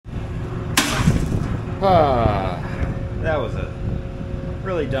That was a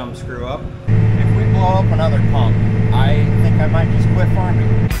really dumb screw up. If we blow up another pump, I think I might just quit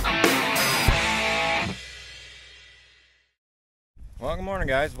farming. Well, good morning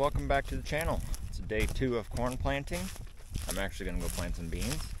guys, welcome back to the channel. It's day 2 of corn planting. I'm actually gonna go plant some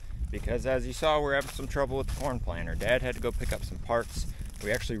beans because as you saw, we're having some trouble with the corn planter. Dad had to go pick up some parts.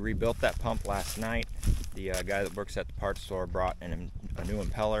 We actually rebuilt that pump last night. The guy that works at the parts store brought a new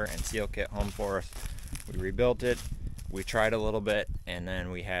impeller and seal kit home for us. We rebuilt it, we tried a little bit, and then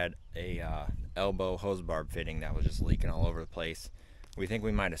we had a elbow hose barb fitting that was just leaking all over the place. We think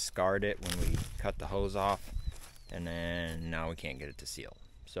we might have scarred it when we cut the hose off, and then now we can't get it to seal.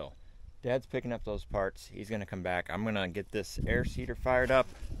 So Dad's picking up those parts. He's gonna come back. I'm gonna get this air seeder fired up.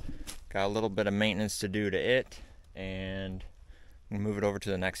 Got a little bit of maintenance to do to it, and I'm gonna move it over to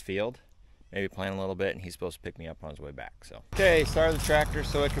the next field. Maybe plant a little bit, and he's supposed to pick me up on his way back. So okay, started the tractor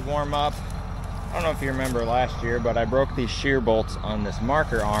so it could warm up. I don't know if you remember last year, but I broke these shear bolts on this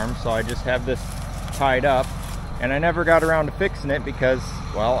marker arm, so I just have this tied up, and I never got around to fixing it because,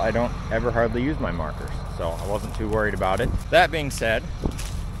 well, I don't ever hardly use my markers, so I wasn't too worried about it. That being said,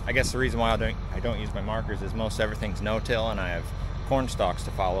 I guess the reason why I don't use my markers is most everything's no-till, and I have corn stalks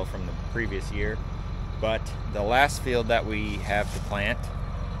to follow from the previous year. But the last field that we have to plant,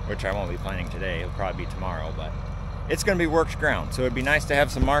 which I won't be planting today, it'll probably be tomorrow, but it's going to be worked ground, so it'd be nice to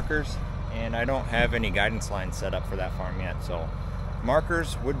have some markers. And I don't have any guidance lines set up for that farm yet, so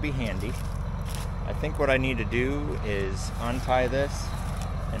markers would be handy. I think what I need to do is untie this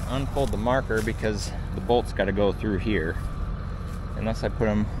and unfold the marker because the bolts got to go through here. Unless I put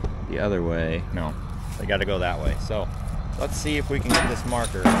them the other way. No, they got to go that way. So let's see if we can get this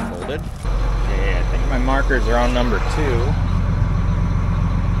marker unfolded. Okay, I think my markers are on number 2.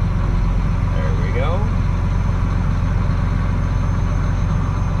 There we go.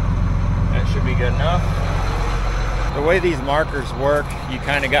 Should be good enough. The way these markers work, you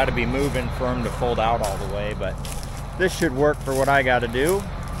kind of got to be moving for them to fold out all the way, but this should work for what I got to do.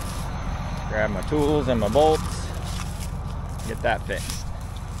 Grab my tools and my bolts, get that fixed.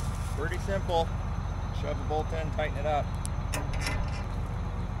 Pretty simple. Shove the bolt in, tighten it up.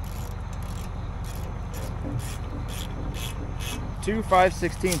 Two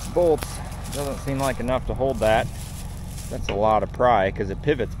 5/16 bolts doesn't seem like enough to hold that. That's a lot of pry because it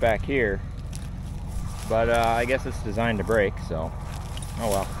pivots back here. But I guess it's designed to break, so oh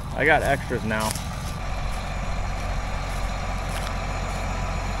well. I got extras now.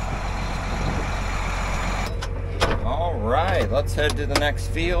 All right, let's head to the next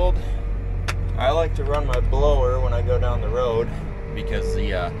field. I like to run my blower when I go down the road because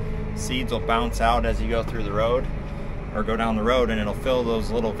the seeds will bounce out as you go through the road or go down the road, and it'll fill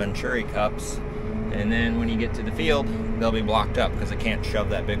those little Venturi cups. And then when you get to the field, they'll be blocked up because it can't shove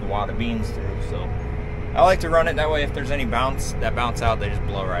that big wad of beans through. So I like to run it that way. If there's any bounce out, they just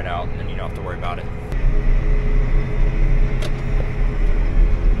blow right out, and then you don't have to worry about it.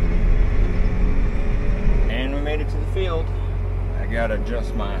 And we made it to the field. I gotta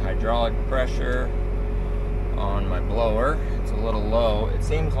adjust my hydraulic pressure on my blower. It's a little low. It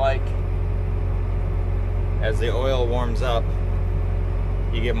seems like as the oil warms up,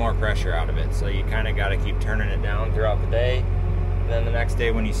 you get more pressure out of it. So you kind of got to keep turning it down throughout the day. And then the next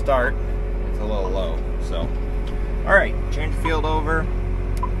day when you start, it's a little low. So, all right, change the field over.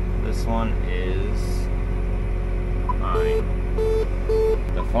 This one is mine.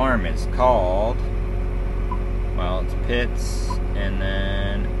 The farm is called, well, it's Pitts, and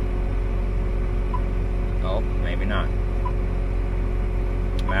then, oh, maybe not.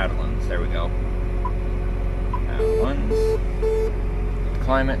 Madeline's, there we go. Madeline's.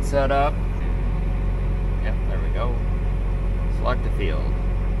 Climate set up. Yep, there we go. Select a field.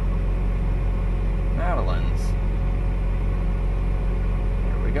 Madeline's.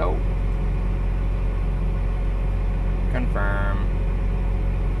 There we go. Confirm.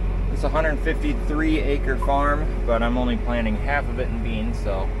 This is a 153 acre farm, but I'm only planting half of it in beans,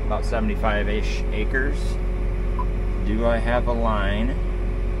 so about 75-ish acres. Do I have a line?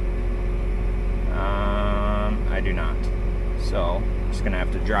 I do not. So just gonna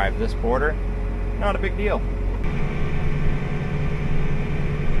have to drive this border. Not a big deal.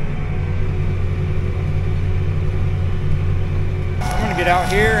 I'm gonna get out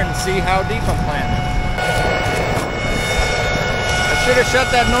here and see how deep I'm planting. I should have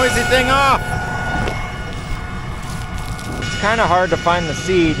shut that noisy thing off. It's kind of hard to find the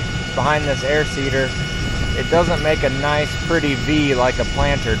seed behind this air seeder. It doesn't make a nice pretty V like a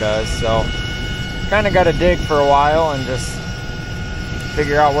planter does, so kind of got to dig for a while and just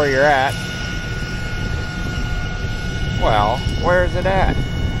figure out where you're at. Well, where is it at?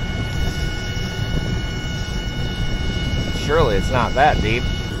 surely it's not that deep.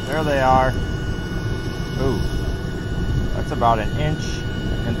 There they are. Ooh, that's about 1 3/4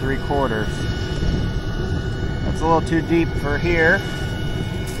 inches. That's a little too deep for here.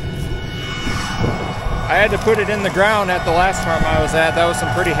 I had to put it in the ground at the last farm I was at. That was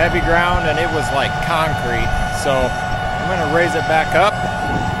some pretty heavy ground and it was like concrete. So I'm gonna raise it back up,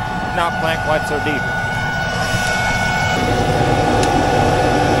 not plant quite so deep.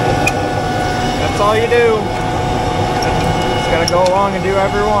 That's all you do. Just gotta go along and do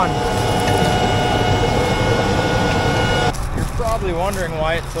every one. You're probably wondering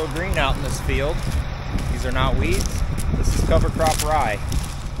why it's so green out in this field. These are not weeds. This is cover crop rye.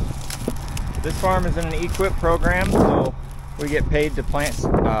 This farm is in an EQIP program, so we get paid to plant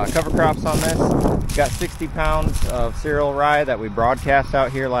cover crops on this. We've got 60 pounds of cereal rye that we broadcast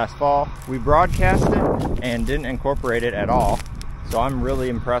out here last fall. We broadcast it and didn't incorporate it at all. So I'm really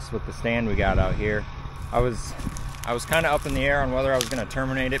impressed with the stand we got out here. I was kind of up in the air on whether I was going to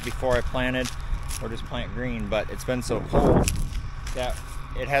terminate it before I planted or just plant green, but it's been so cold that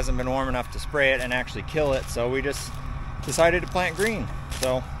it hasn't been warm enough to spray it and actually kill it, so we just decided to plant green.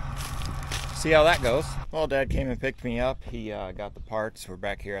 So see how that goes. Well, Dad came and picked me up. He got the parts. We're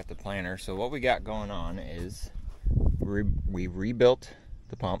back here at the planter. So what we got going on is we rebuilt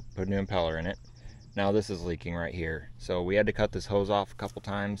the pump, put a new impeller in it. Now this is leaking right here. So we had to cut this hose off a couple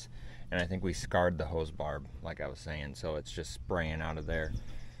times, and I think we scarred the hose barb, like I was saying, so it's just spraying out of there.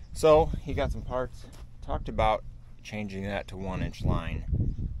 So he got some parts, talked about changing that to 1-inch line,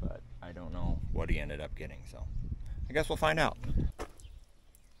 but I don't know what he ended up getting, so I guess we'll find out.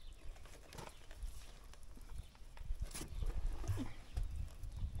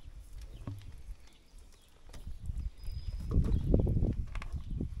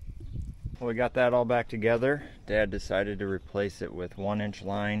 Well, we got that all back together. Dad decided to replace it with 1-inch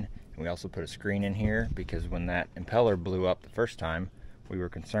line. And we also put a screen in here because when that impeller blew up the first time, we were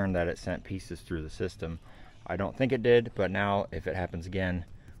concerned that it sent pieces through the system. I don't think it did, but now if it happens again,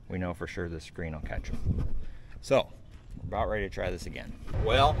 we know for sure the screen will catch them. So, we're about ready to try this again.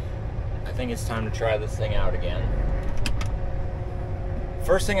 Well, I think it's time to try this thing out again.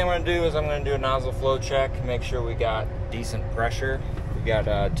 First thing I'm going to do is I'm going to do a nozzle flow check, make sure we got decent pressure. We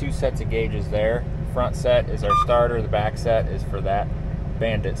got 2 sets of gauges there. Front set is our starter, the back set is for that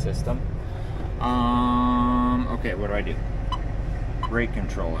Bandit system. Okay, what do I do? Rate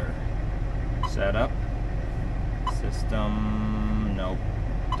controller. Setup. System, nope.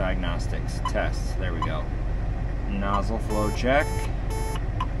 Diagnostics, tests, there we go. Nozzle flow check.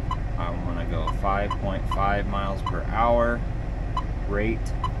 I want to go 5.5 miles per hour. Rate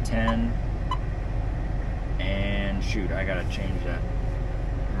 10. And shoot, I gotta change that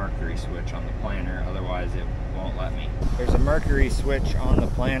mercury switch on the planter, otherwise it won't let me. There's a mercury switch on the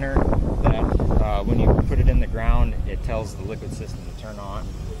planter that when you put it in the ground, it tells the liquid system to turn on.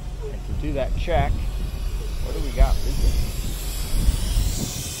 And to do that check, what do we got leaking?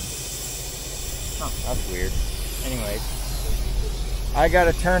 Huh, that's weird. Anyways, I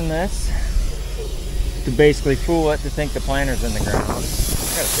gotta turn this to basically fool it to think the planter's in the ground. I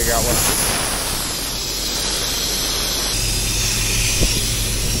gotta figure out what's leaking.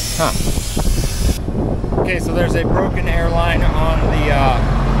 Huh. Okay, so there's a broken air line on the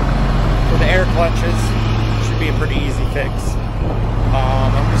for the air clutches. Should be a pretty easy fix.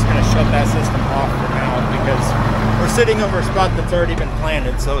 I'm just gonna shut that system off for now because we're sitting over a spot that's already been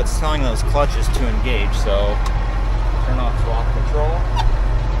planted, so it's telling those clutches to engage. So turn off swap control.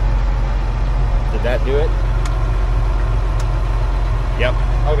 Did that do it? Yep.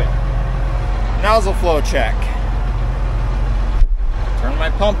 Okay. Nozzle flow check. Turn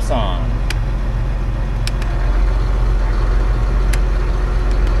my pumps on.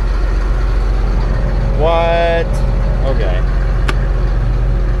 What? Okay.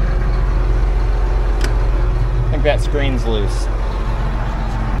 I think that screen's loose.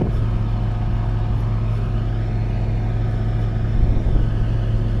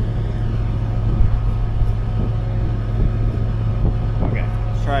 Okay,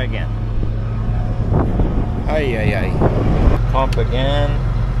 let's try again. Ay, ay, ay. Pump again.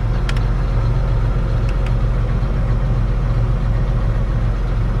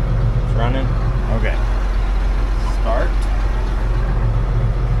 It's running. Okay. Start.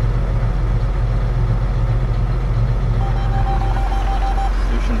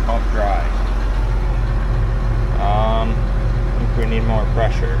 Solution pump dry. I think we need more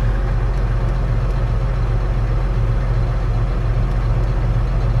pressure.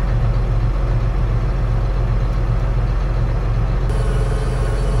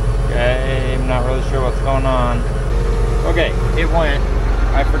 Not really sure what's going on. Okay, it went.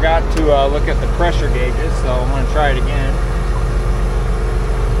 I forgot to look at the pressure gauges, so I'm going to try it again.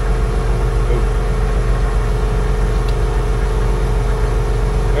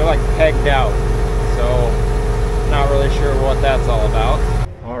 they're like pegged out, so not really sure what that's all about.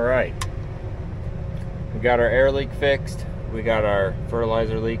 All right, we got our air leak fixed, we got our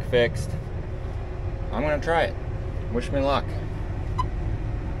fertilizer leak fixed. I'm gonna try it. Wish me luck.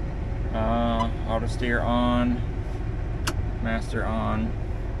 Auto steer on, master on.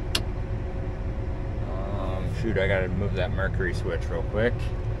 Shoot, I gotta move that mercury switch real quick.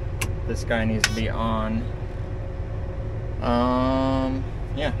 This guy needs to be on.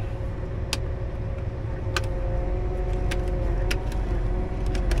 Yeah.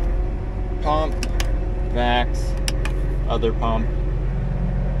 Pump, vax, other pump.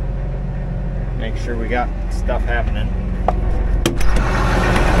 Make sure we got stuff happening.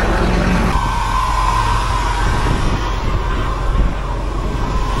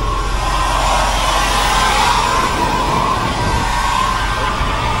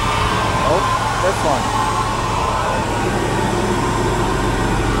 This one.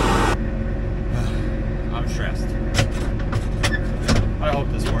 I'm stressed. I hope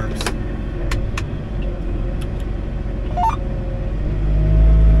this works.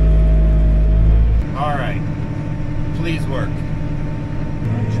 Alright. Please work.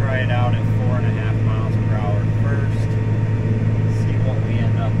 I'm gonna try it out at 4.5 miles per hour first. See what we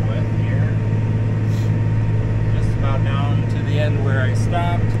end up with here. Just about down to the end where I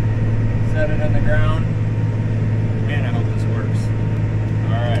stopped. Set it in the ground. Man, I hope this works.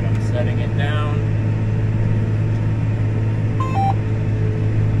 Alright, I'm setting it down.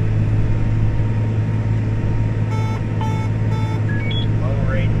 Low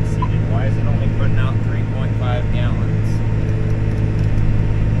rate and seated. Why is it only putting out 3.5 gallons?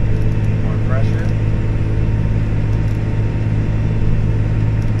 More pressure.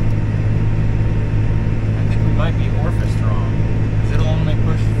 I think we might be orifice wrong. It'll only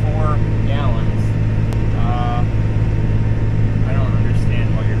push 4 gallons. I don't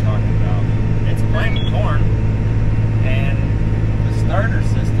understand what you're talking about. It's planting corn, and the starter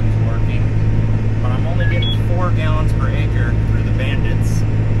system's working, but I'm only getting 4 gallons per acre through the Bandit's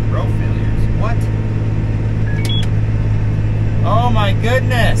row failures. What? Oh my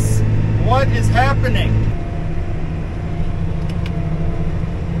goodness! What is happening?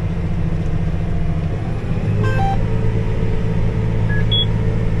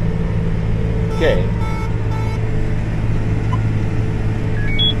 Okay.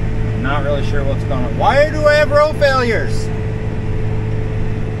 I'm not really sure what's going on. Why do I have row failures?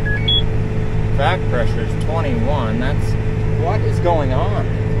 Back pressure is 21. That's... what is going on?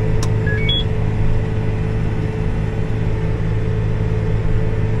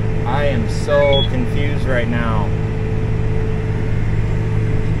 I am so confused right now.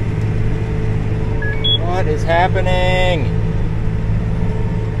 What is happening?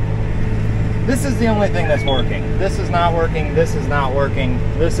 This is the only thing that's working. This is not working. This is not working.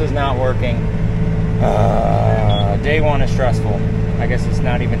 This is not working. Day 1 is stressful. I guess it's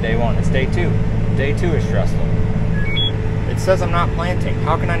not even day 1. It's day 2. Day 2 is stressful. It says I'm not planting.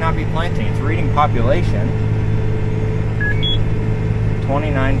 How can I not be planting? It's reading population.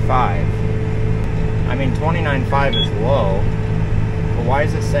 29.5. I mean, 29.5 is low. But why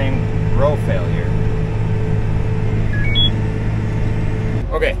is it saying row failure?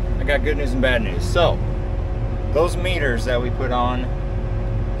 Okay. I got good news and bad news. So, those meters that we put on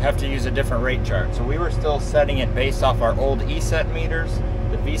have to use a different rate chart. So we were still setting it based off our old E-set meters.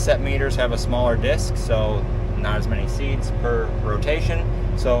 The V-set meters have a smaller disc, so not as many seeds per rotation.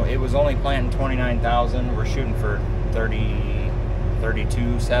 So it was only planting 29,000. We're shooting for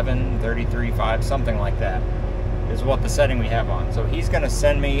 32.7, 33.5, something like that is what the setting we have on. So he's gonna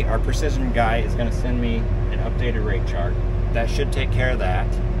send me, our precision guy is gonna send me an updated rate chart. That should take care of that.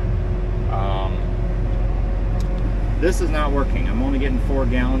 This is not working. I'm only getting 4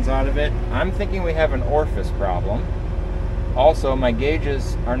 gallons out of it. I'm thinking we have an orifice problem. Also, my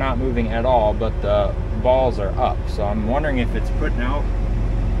gauges are not moving at all, but the balls are up. So I'm wondering if it's putting out,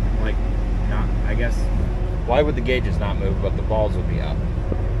 like, not, I guess, why would the gauges not move, but the balls would be up?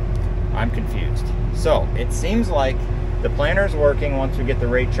 I'm confused. So it seems like the planter is working once we get the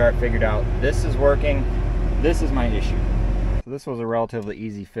rate chart figured out. This is working. This is my issue. So this was a relatively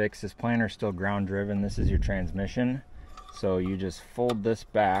easy fix. This planter is still ground driven. This is your transmission. So you just fold this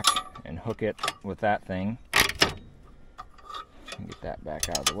back and hook it with that thing. Get that back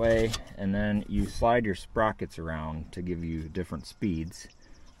out of the way. And then you slide your sprockets around to give you different speeds.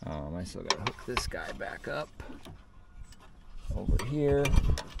 I still gotta hook this guy back up over here.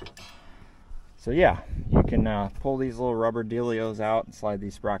 So yeah, you can pull these little rubber dealios out and slide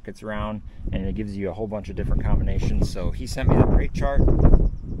these sprockets around, and it gives you a whole bunch of different combinations. So he sent me the rate chart,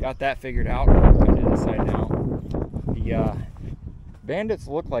 got that figured out. I did this side now. Bandits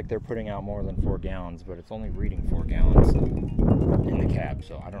look like they're putting out more than 4 gallons, but it's only reading 4 gallons in the cab,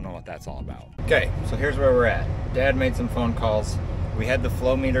 so I don't know what that's all about. Okay, so here's where we're at. Dad made some phone calls. We had the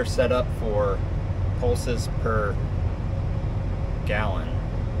flow meter set up for pulses per gallon.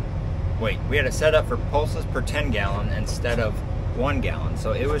 Wait, we had it set up for pulses per 10 gallon instead of 1 gallon.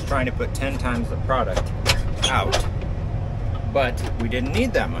 So it was trying to put 10 times the product out, but we didn't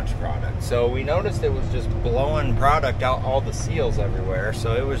need that much product. So we noticed it was just blowing product out all the seals everywhere.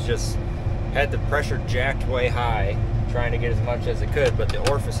 So it was just, had the pressure jacked way high, trying to get as much as it could, but the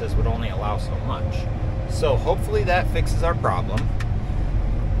orifices would only allow so much. So hopefully that fixes our problem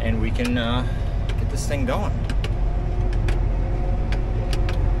and we can get this thing going.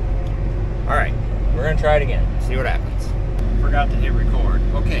 All right, we're gonna try it again, see what happens. Forgot to hit record.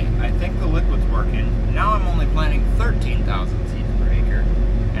 Okay, I think the liquid's working. Now I'm only planting 13,000 seeds per acre,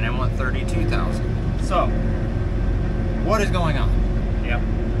 and I want 32,000. So, what is going on? Yep,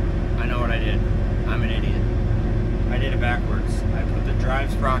 I know what I did. I'm an idiot. I did it backwards. I put the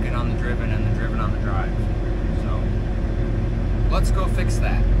drive sprocket on the driven and the driven on the drive. So, let's go fix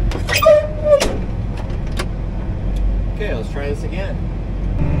that. Okay, let's try this again.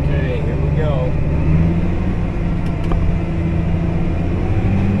 Okay, here we go.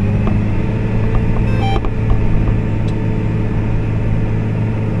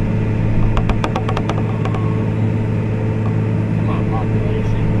 Come on,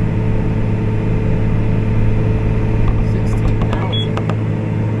 population. 16,000.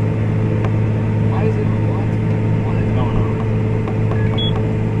 Why is it what? What is going on?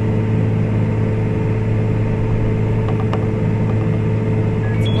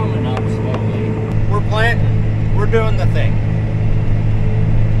 We're doing the thing.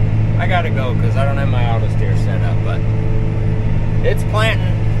 I gotta go because I don't have my auto steer set up, but it's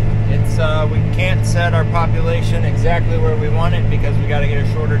planting. It's we can't set our population exactly where we want it because we got to get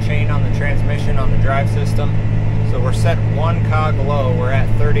a shorter chain on the transmission on the drive system. So we're set 1 cog low. We're at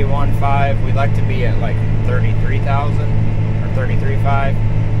 31.5. We'd like to be at like 33,000 or 33.5,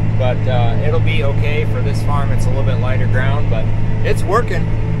 but it'll be okay for this farm. It's a little bit lighter ground, but it's working,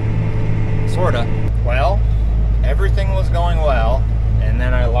 sorta. Well, everything was going well, and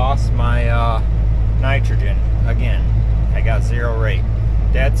then I lost my nitrogen again. I got 0 rate.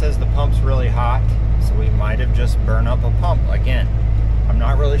 Dad says the pump's really hot, so we might have just burned up a pump again. I'm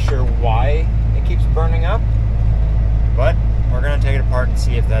not really sure why it keeps burning up, but we're gonna take it apart and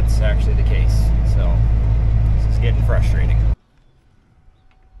see if that's actually the case. So this is getting frustrating.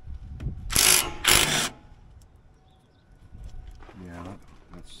 Yeah,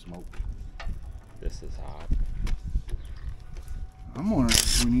 that's smoke. This is hot. I'm wondering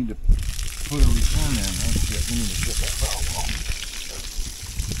if we need to put a return in. Oh shit, we need to shut that valve off.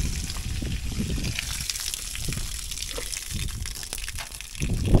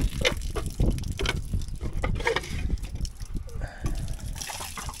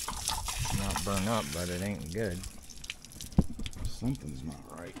 Not burned up, but it ain't good. Something's not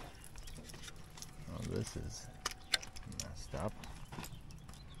right. Oh, this is messed up.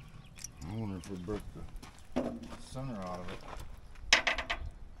 I wonder if we broke the center out of it.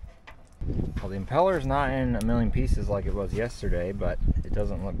 Well, the impeller's not in a million pieces like it was yesterday, but it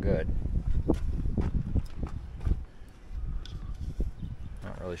doesn't look good.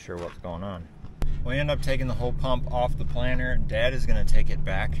 Not really sure what's going on. We end up taking the whole pump off the planter. Dad is going to take it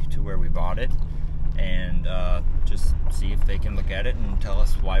back to where we bought it and just see if they can look at it and tell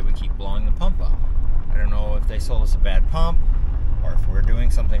us why we keep blowing the pump up. I don't know if they sold us a bad pump or if we're doing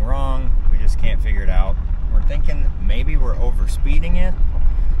something wrong. We just can't figure it out. We're thinking maybe we're over speeding it,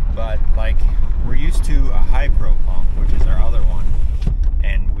 but like we're used to a high pro pump, which is our other one,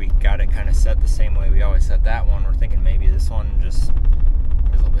 and we got it kind of set the same way we always set that one. We're thinking maybe this one just is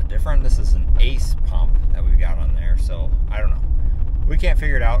a little bit different. This is an Ace pump that we've got on there, so I don't know. We can't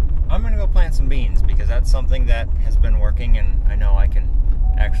figure it out. I'm gonna go plant some beans because that's something that has been working, and I know I can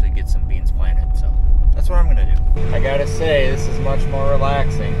actually get some beans planted, so that's what I'm gonna do. I gotta say, this is much more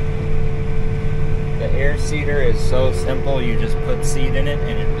relaxing. The air seeder is so simple. You just put seed in it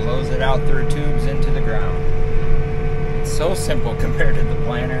and it blows it out through tubes into the ground. It's so simple compared to the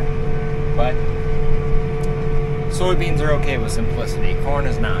planter, but soybeans are okay with simplicity. Corn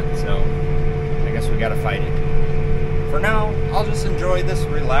is not, so I guess we gotta fight it. For now, I'll just enjoy this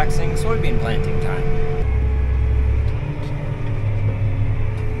relaxing soybean planting time.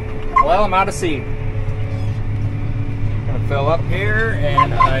 Well, I'm out of seed. Gonna fill up here,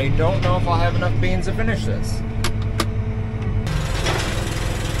 and I don't know if I'll have enough beans to finish this.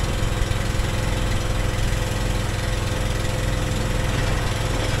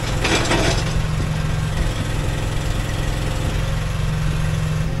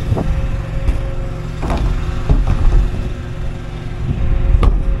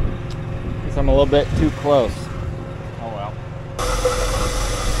 I'm a little bit too close. Oh well.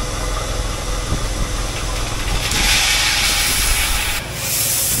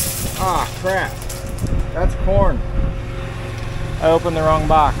 Ah, crap. That's corn. I opened the wrong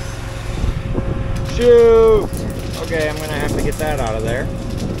box. Shoot! Okay, I'm gonna have to get that out of there.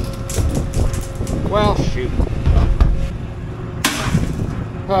 Well, shoot.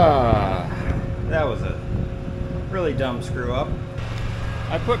 That was a really dumb screw up.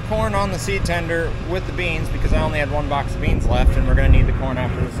 I put corn on the seed tender with the beans because I only had one box of beans left and we're gonna need the corn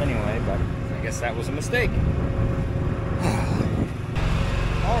after this anyway, but I guess that was a mistake.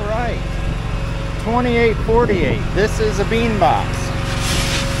 All right, 2848. This is a bean box.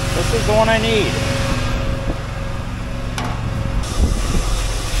 This is the one I need.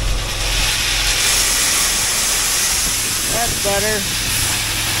 That's better.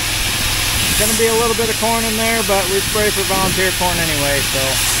 Gonna be a little bit of corn in there, but we spray for volunteer corn anyway, so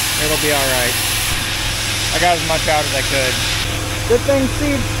it'll be all right. I got as much out as I could. Good thing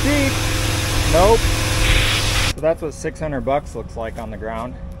seed's cheap. Nope. So that's what 600 bucks looks like on the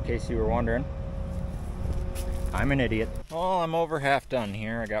ground, in case you were wondering. I'm an idiot. Well, I'm over half done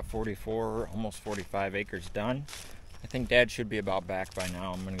here. I got 44, almost 45 acres done. I think Dad should be about back by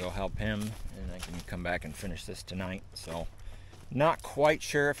now. I'm gonna go help him, and I can come back and finish this tonight. So, not quite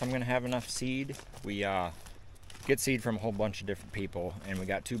sure if I'm gonna have enough seed. We get seed from a whole bunch of different people, and we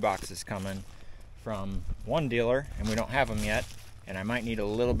got 2 boxes coming from one dealer, and we don't have them yet. And I might need a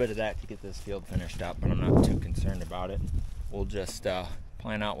little bit of that to get this field finished up, but I'm not too concerned about it. We'll just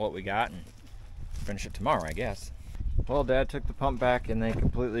plan out what we got and finish it tomorrow, I guess. Well, Dad took the pump back and they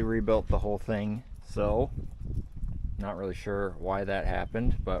completely rebuilt the whole thing, so not really sure why that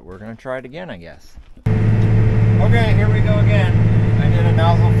happened, but we're gonna try it again, I guess. Okay, here we go again. I did a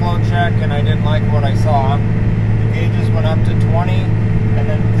nozzle flow check and I didn't like what I saw. The gauges went up to 20 and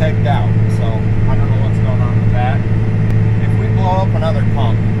then pegged out, so I don't know what's going on with that. If we blow up another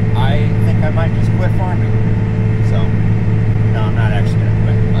pump, I think I might just quit farming. So, no, I'm not actually gonna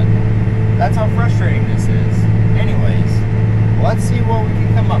quit, but that's how frustrating this is. Anyways, let's see what we can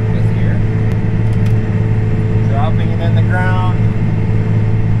come up with here. Dropping it in the ground.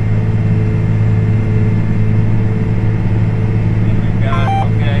 And we've got,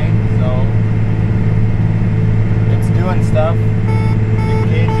 okay, so it's doing stuff. The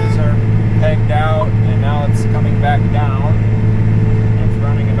gauges are pegged out and now it's coming back down. It's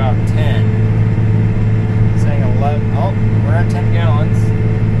running about 10. It's saying 11, oh, we're at 10 gallons.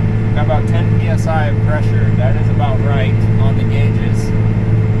 Got about 10 psi of pressure. That is about right on the gauges.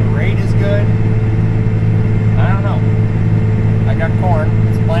 The rate is good. I don't know. I got corn.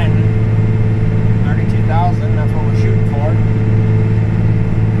 It's planted. 32,000. That's what we're shooting for.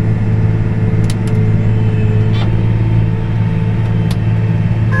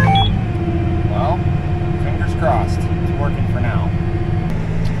 Well, fingers crossed. It's working for now.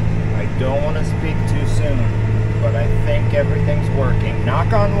 I don't want to speak too soon, but I think everything's working.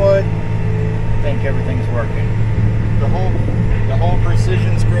 Knock on wood, I think everything's working. The whole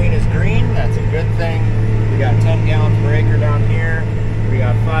precision screen is green. That's a good thing. We got 10 gallons per acre down here. We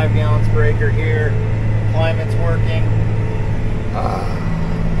got 5 gallons per acre here. Climate's working.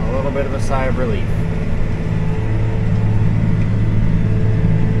 A little bit of a sigh of relief.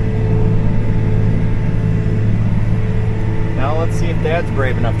 Now let's see if Dad's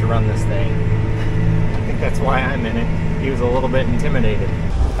brave enough to run this thing. I think that's why I'm in it. He was a little bit intimidated.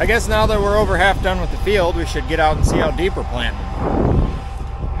 I guess now that we're over half done with the field, we should get out and see how deep we're planting.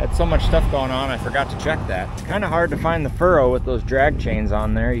 Had so much stuff going on, I forgot to check that. It's kind of hard to find the furrow with those drag chains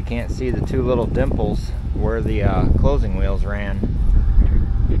on there. You can't see the 2 little dimples where the closing wheels ran.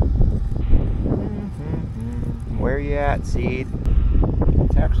 Where you at, seed?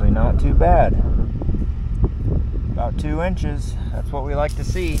 It's actually not too bad. About 2 inches. That's what we like to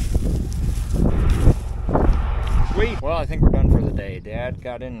see. Sweet. Well, I think we're done for the day. Dad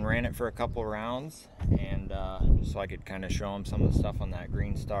got in and ran it for a couple rounds, and just so I could kind of show him some of the stuff on that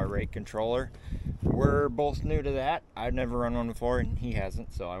Greenstar rate controller. We're both new to that. I've never run one before, and he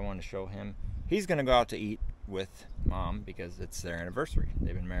hasn't, so I want to show him. He's going to go out to eat with Mom because it's their anniversary.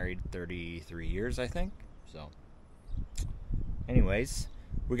 They've been married 33 years, I think. So, anyways,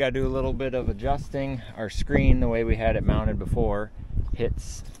 we got to do a little bit of adjusting. Our screen, the way we had it mounted before,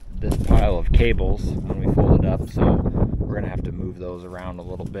 hits this pile of cables when we fold it up, so we're gonna have to move those around a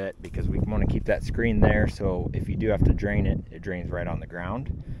little bit because we want to keep that screen there, so if you do have to drain it, it drains right on the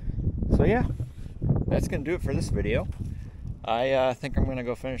ground. So yeah, that's gonna do it for this video. I think I'm gonna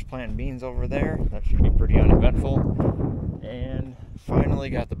go finish planting beans over there. That should be pretty uneventful. And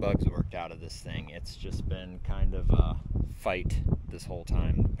finally got the bugs worked out of this thing. It's just been kind of fight this whole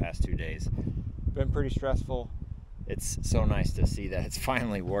time, the past 2 days. Been pretty stressful. It's so nice to see that it's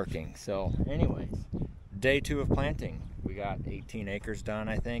finally working. So anyways, day 2 of planting. We got 18 acres done,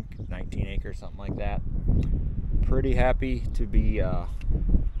 I think, 19 acres, something like that. Pretty happy to be to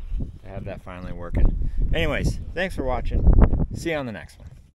have that finally working. Anyways, thanks for watching. See you on the next one.